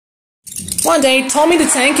One day, Tommy the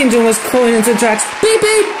tank engine was pulling into the tracks. Beep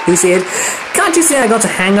beep, he said. Can't you see I got a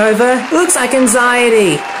hangover? Looks like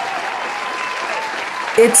anxiety.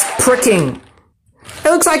 It's pricking. It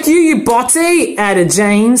looks like you botty, added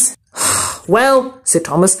James. Well, said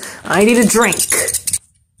Thomas, I need a drink.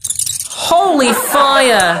 Holy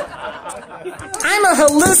fire! I'm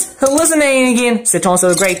hallucinating again, said Thomas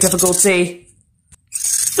with great difficulty.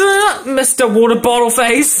 Mr. Water Bottle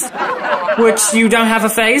Face, which you don't have a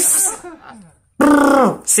face,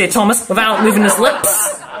 said Thomas without moving his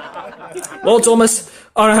lips. Well, Thomas,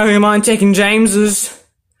 I don't have any mind taking James's.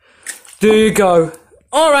 There you go.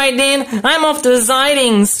 Alright then, I'm off to the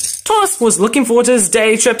sidings. Thomas was looking forward to his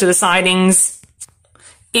day trip to the sidings,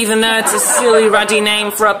 even though it's a silly ruddy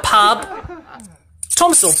name for a pub.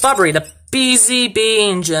 Thomas saw Bobbery, the BZB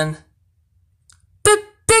engine. Bip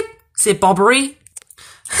bip, said Bobbery.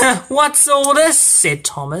 What's all this? Said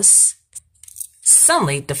Thomas.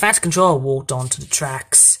 Suddenly, the fat controller walked onto the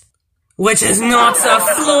tracks. Which is not a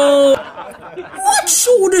flaw. What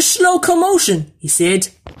sort of slow commotion? He said.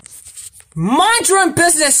 Mind your own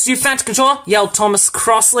business, you fat controller, yelled Thomas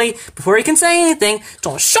crossly. Before he can say anything,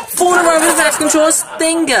 Thomas shot forward over the fat controller's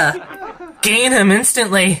finger. Gained him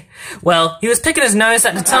instantly. Well, he was picking his nose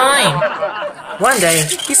at the time. One day,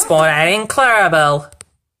 he spotted adding Clarabelle.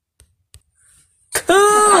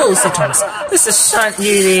 Cool, said Thomas. This is shunt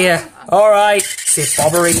you there. Alright, said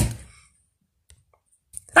Bobbery.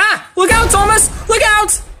 Ah! Look out, Thomas! Look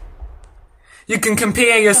out! You can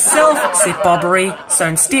compare yourself, said Bobbery. So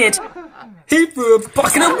instead, he threw a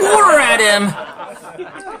bucket of water at him.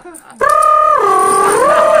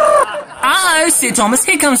 Uh-oh, said Thomas.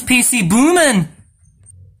 Here comes PC Boomin.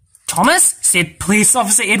 Thomas, said Police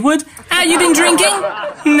Officer Edward. Have you been drinking?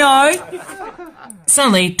 No.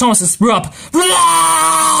 Suddenly, Thomas threw up.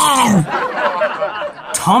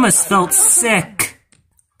 Thomas felt sick.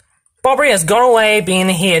 Bobbery has gone away being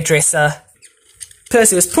a hairdresser.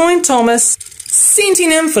 Percy was pulling Thomas,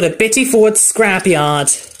 sending him for the Betty Ford scrapyard.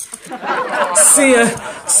 See ya.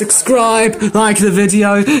 Subscribe, like the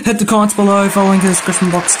video, hit the comments below, follow the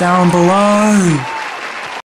description box down below.